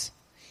provides.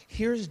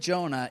 Here's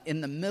Jonah in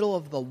the middle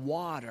of the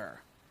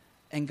water,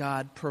 and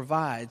God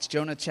provides.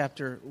 Jonah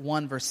chapter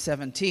 1, verse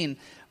 17.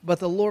 But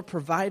the Lord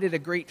provided a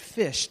great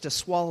fish to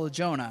swallow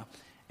Jonah,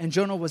 and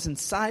Jonah was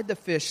inside the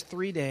fish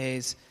 3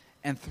 days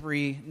and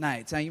 3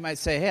 nights. Now you might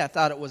say, hey, I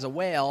thought it was a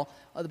whale.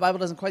 Well, the Bible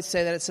doesn't quite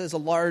say that. It says a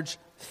large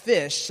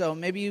fish. So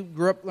maybe you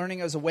grew up learning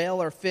it was a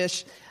whale or a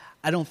fish.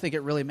 I don't think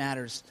it really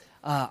matters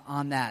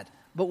on that.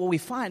 But what we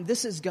find,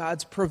 this is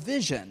God's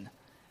provision.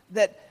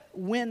 That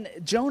when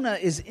Jonah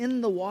is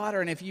in the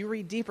water, and if you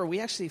read deeper, we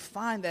actually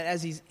find that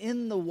as he's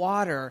in the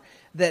water,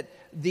 that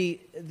the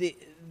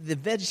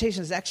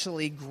vegetation is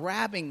actually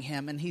grabbing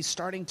him, and he's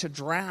starting to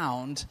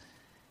drown.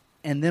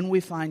 And then we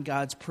find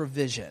God's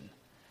provision.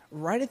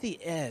 Right at the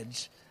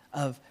edge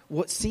of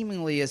what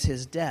seemingly is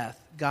his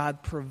death,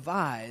 God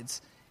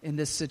provides in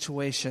this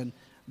situation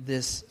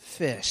this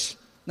fish.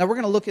 Now we're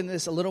going to look into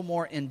this a little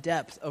more in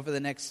depth over the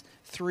next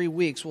 3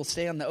 weeks. We'll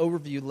stay on the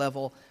overview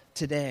level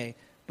today,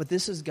 but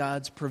this is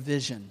God's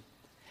provision.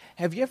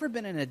 Have you ever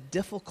been in a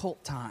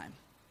difficult time,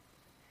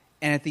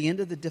 and at the end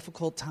of the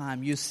difficult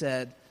time you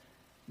said,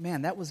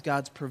 man, that was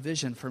God's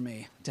provision for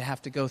me to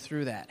have to go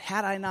through that.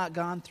 Had I not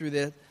gone through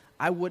this,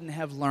 I wouldn't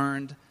have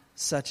learned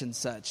such and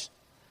such.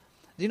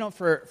 You know,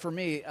 for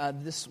me,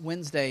 this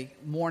Wednesday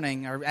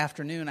morning or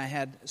afternoon, I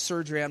had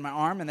surgery on my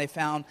arm, and they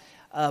found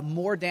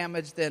more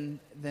damage than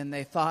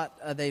they thought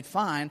they'd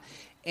find.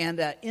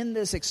 And in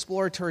this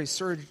exploratory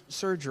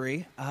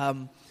surgery,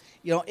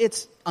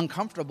 it's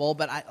uncomfortable,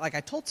 but I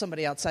told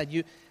somebody outside,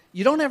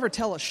 you don't ever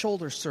tell a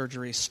shoulder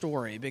surgery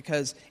story,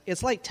 because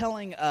it's like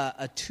telling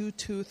a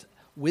two-tooth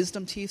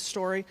wisdom teeth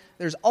story,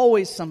 there's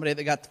always somebody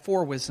that got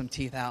 4 wisdom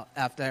teeth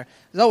out there.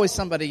 There's always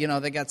somebody,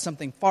 that got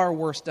something far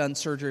worse done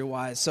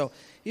surgery-wise. So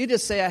you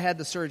just say I had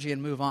the surgery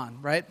and move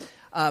on, right?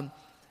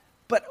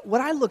 But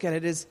what I look at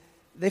it is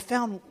they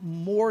found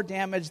more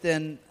damage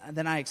than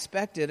I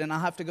expected, and I'll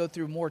have to go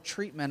through more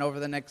treatment over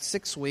the next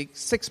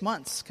 6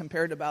 months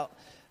compared to about,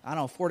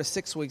 4 to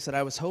 6 weeks that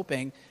I was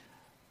hoping.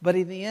 But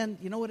in the end,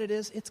 you know what it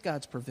is? It's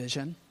God's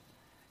provision.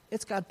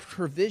 It's God's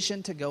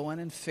provision to go in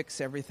and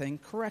fix everything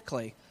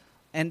correctly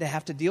and to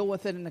have to deal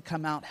with it and to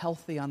come out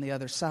healthy on the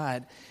other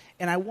side.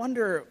 And I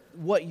wonder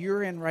what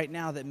you're in right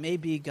now that may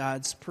be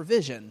God's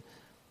provision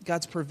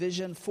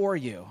for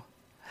you.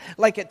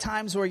 Like at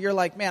times where you're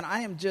like, man,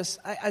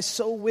 I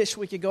so wish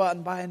we could go out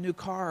and buy a new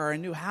car or a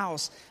new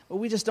house, but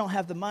we just don't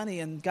have the money.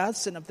 And God's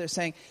sitting up there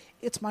saying,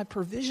 it's my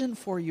provision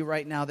for you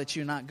right now that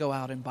you not go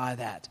out and buy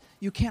that.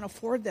 You can't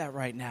afford that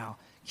right now.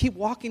 Keep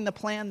walking the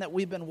plan that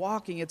we've been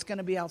walking. It's going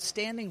to be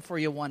outstanding for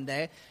you one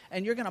day,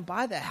 and you're going to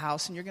buy that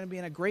house, and you're going to be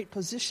in a great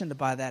position to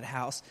buy that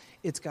house.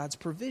 It's God's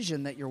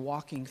provision that you're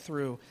walking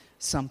through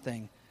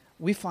something.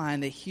 We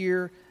find that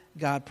here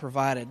God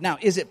provided. Now,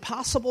 is it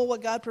possible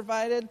what God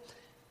provided?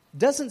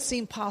 Doesn't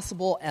seem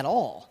possible at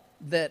all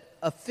that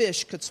a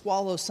fish could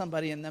swallow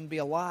somebody and then be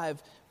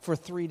alive for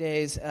 3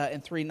 days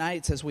and 3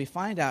 nights, as we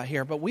find out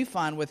here. But we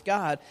find with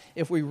God,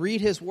 if we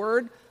read His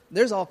Word,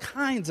 there's all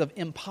kinds of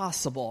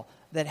impossible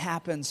that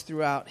happens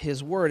throughout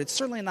His Word. It's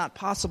certainly not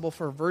possible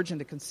for a virgin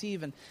to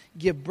conceive and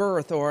give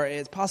birth, or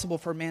it's possible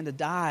for a man to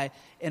die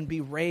and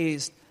be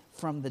raised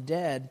from the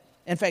dead.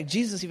 In fact,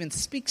 Jesus even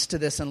speaks to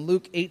this in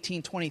Luke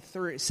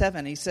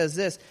 18:27. He says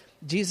this,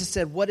 Jesus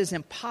said, what is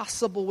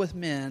impossible with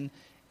men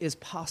is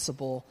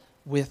possible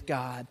with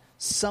God.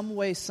 Some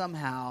way,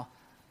 somehow,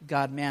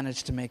 God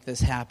managed to make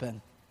this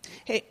happen.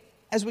 Hey,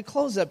 as we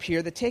close up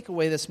here, the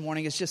takeaway this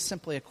morning is just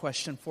simply a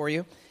question for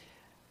you.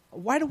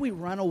 Why do we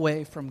run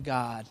away from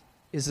God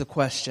is the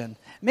question.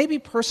 Maybe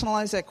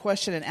personalize that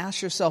question and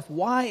ask yourself,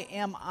 why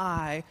am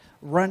I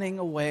running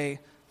away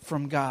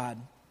from God?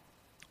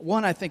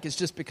 One, I think, is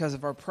just because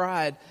of our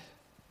pride.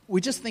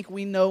 We just think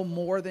we know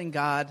more than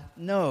God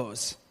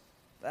knows.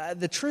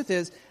 The truth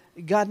is,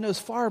 God knows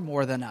far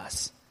more than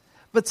us.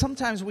 But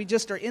sometimes we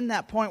just are in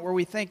that point where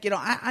we think,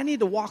 I need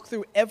to walk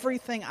through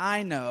everything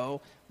I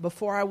know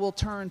before I will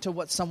turn to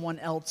what someone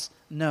else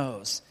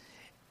knows.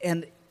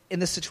 And in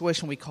this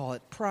situation, we call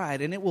it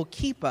pride. And it will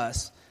keep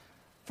us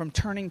from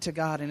turning to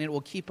God, and it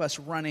will keep us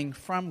running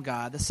from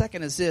God. The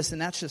second is this,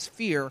 and that's just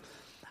fear.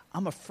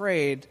 I'm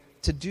afraid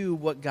to do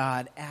what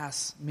God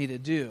asks me to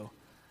do.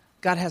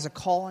 God has a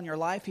call on your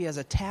life. He has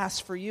a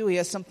task for you. He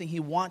has something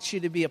He wants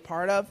you to be a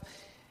part of.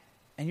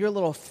 And you're a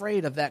little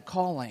afraid of that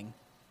calling.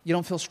 You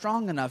don't feel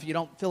strong enough. You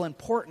don't feel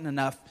important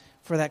enough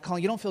for that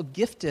calling. You don't feel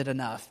gifted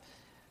enough.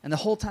 And the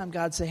whole time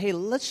God said, hey,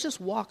 let's just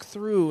walk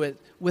through it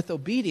with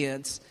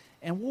obedience,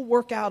 and we'll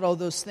work out all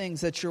those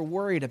things that you're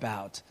worried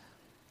about.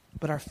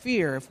 But our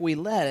fear, if we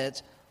let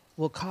it,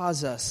 will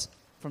cause us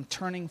from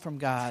turning from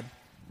God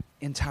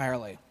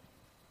entirely.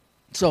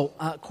 So,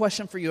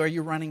 question for you, are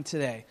you running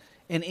today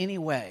in any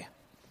way?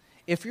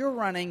 If you're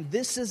running,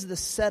 this is the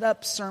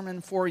setup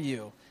sermon for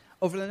you.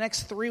 Over the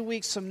next 3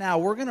 weeks from now,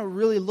 we're going to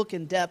really look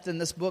in depth in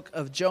this book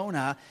of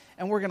Jonah,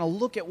 and we're going to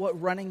look at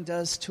what running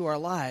does to our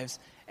lives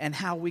and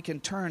how we can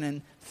turn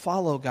and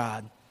follow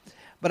God.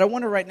 But I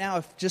wonder right now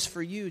if just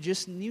for you,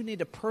 you need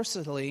to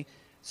personally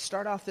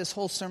start off this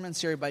whole sermon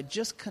series by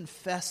just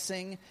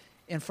confessing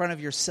in front of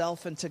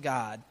yourself and to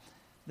God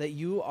that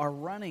you are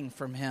running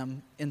from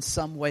Him in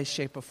some way,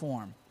 shape, or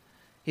form.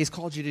 He's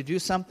called you to do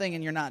something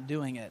and you're not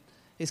doing it.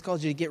 He's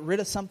called you to get rid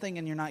of something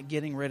and you're not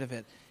getting rid of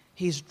it.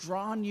 He's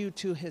drawn you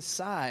to His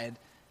side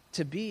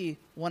to be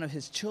one of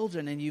His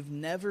children, and you've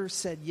never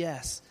said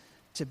yes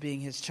to being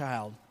His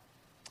child.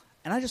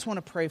 And I just want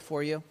to pray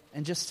for you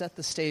and just set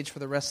the stage for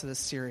the rest of this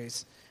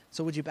series.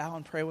 So would you bow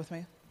and pray with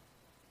me?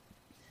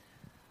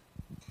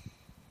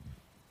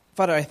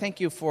 Father, I thank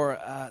you for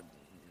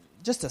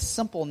just a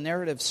simple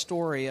narrative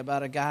story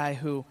about a guy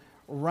who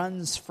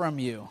runs from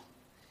you.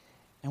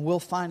 And we'll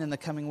find in the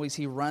coming weeks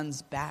he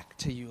runs back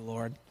to you,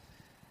 Lord.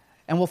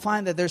 And we'll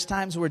find that there's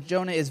times where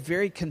Jonah is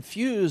very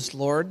confused,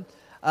 Lord,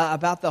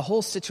 about the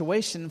whole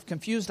situation,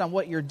 confused on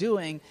what you're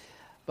doing.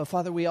 But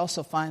Father, we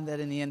also find that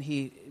in the end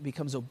he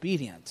becomes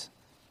obedient.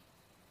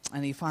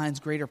 And he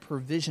finds greater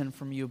provision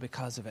from you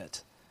because of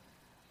it.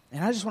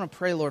 And I just want to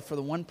pray, Lord, for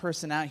the one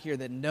person out here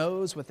that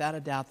knows without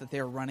a doubt that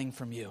they're running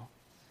from you.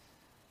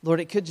 Lord,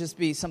 it could just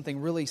be something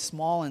really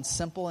small and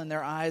simple in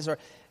their eyes, or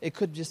it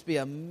could just be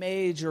a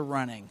major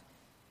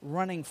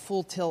running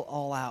full tilt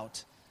all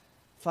out.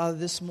 Father,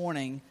 this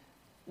morning,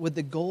 would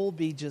the goal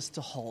be just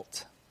to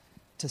halt,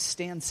 to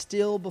stand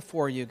still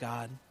before you,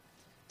 God,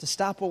 to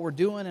stop what we're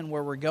doing and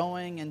where we're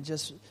going and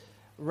just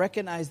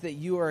recognize that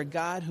you are a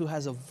God who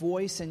has a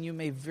voice, and you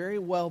may very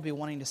well be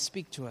wanting to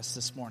speak to us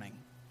this morning.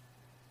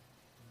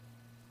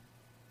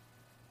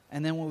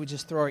 And then when we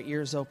just throw our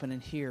ears open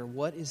and hear,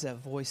 what is that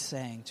voice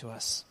saying to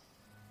us?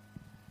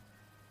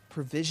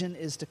 Provision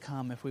is to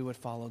come if we would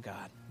follow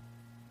God.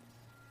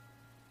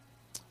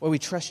 Lord, we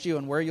trust you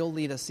and where you'll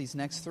lead us these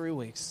next 3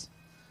 weeks.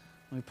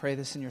 We pray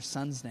this in your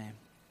Son's name.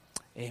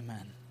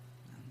 Amen.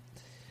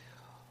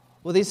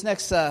 Well, these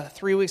next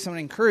 3 weeks, I'm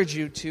going to encourage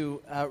you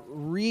to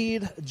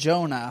read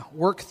Jonah,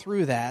 work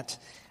through that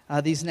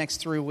these next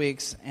 3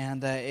 weeks,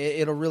 and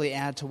it'll really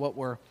add to what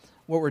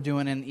we're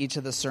doing in each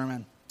of the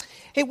sermon.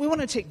 Hey, we want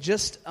to take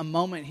just a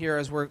moment here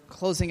as we're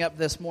closing up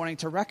this morning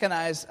to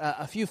recognize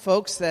a few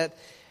folks that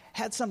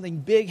had something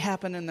big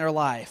happen in their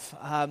life.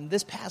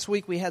 This past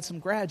week, we had some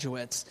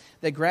graduates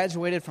that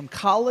graduated from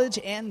college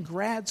and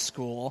grad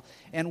school,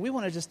 and we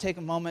want to just take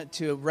a moment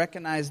to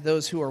recognize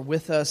those who are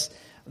with us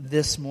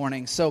this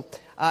morning. So,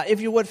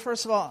 if you would,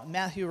 first of all,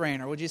 Matthew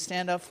Rayner, would you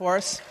stand up for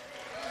us?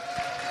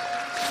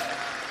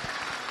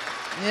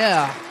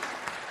 Yeah.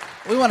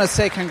 We want to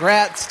say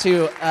congrats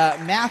to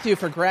Matthew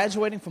for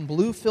graduating from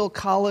Bluefield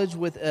College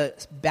with a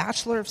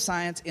Bachelor of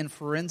Science in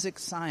Forensic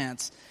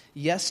Science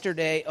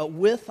yesterday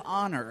with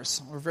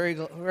honors. We're very,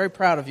 very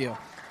proud of you.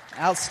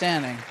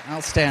 Outstanding.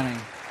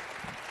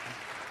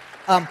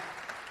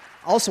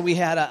 Also, we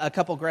had a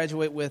couple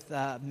graduate with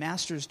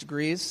master's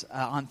degrees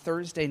on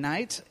Thursday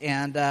night,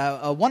 and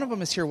one of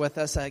them is here with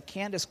us,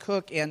 Candace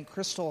Cook and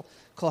Crystal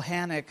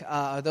Kohanek.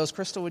 Are those,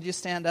 Crystal, would you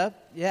stand up?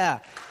 Yeah,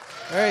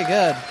 very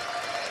good.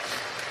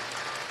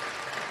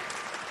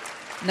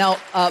 Now,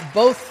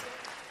 both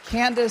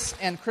Candace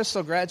and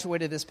Crystal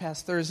graduated this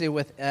past Thursday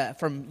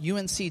from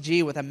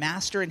UNCG with a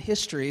Master in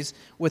Histories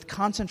with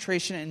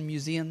concentration in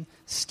Museum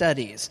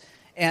Studies.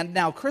 And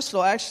now,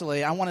 Crystal,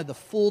 actually, I wanted the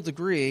full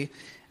degree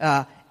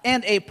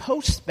and a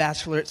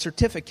post-bachelorate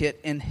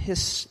certificate in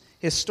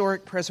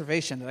historic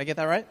preservation. Did I get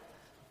that right?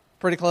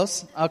 Pretty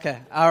close? Okay,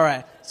 all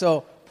right.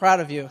 So,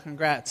 proud of you.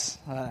 Congrats.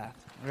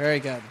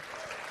 Very good.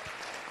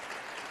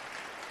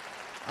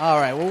 All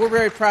right, well, we're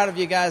very proud of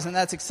you guys, and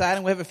that's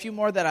exciting. We have a few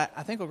more that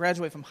I think will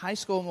graduate from high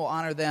school, and we'll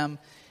honor them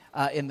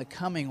in the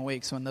coming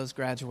weeks when those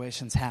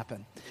graduations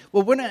happen.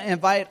 Well, we're going to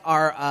invite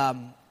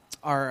our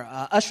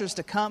ushers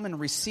to come and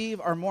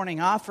receive our morning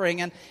offering,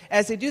 and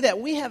as they do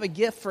that, we have a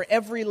gift for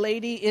every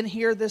lady in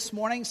here this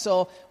morning,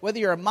 so whether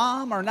you're a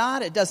mom or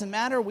not, it doesn't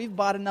matter. We've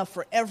bought enough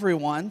for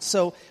everyone,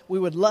 so we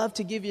would love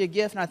to give you a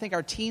gift, and I think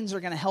our teens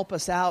are going to help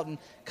us out and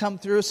come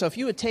through, so if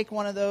you would take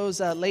one of those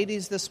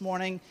ladies this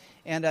morning,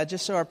 and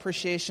just show our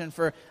appreciation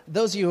for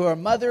those of you who are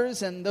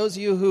mothers and those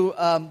of you who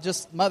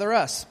just mother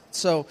us.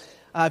 So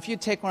if you'd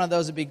take one of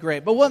those, it'd be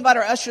great. But we'll invite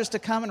our ushers to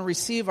come and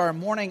receive our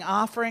morning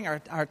offering,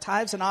 our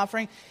tithes and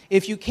offering.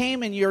 If you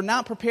came and you're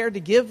not prepared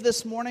to give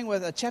this morning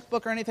with a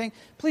checkbook or anything,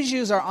 please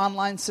use our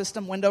online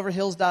system,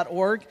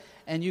 wendoverhills.org,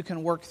 and you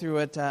can work through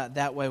it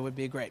that way. Would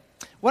be great.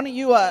 Why don't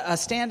you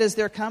stand as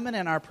they're coming,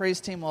 and our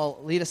praise team will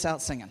lead us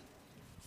out singing.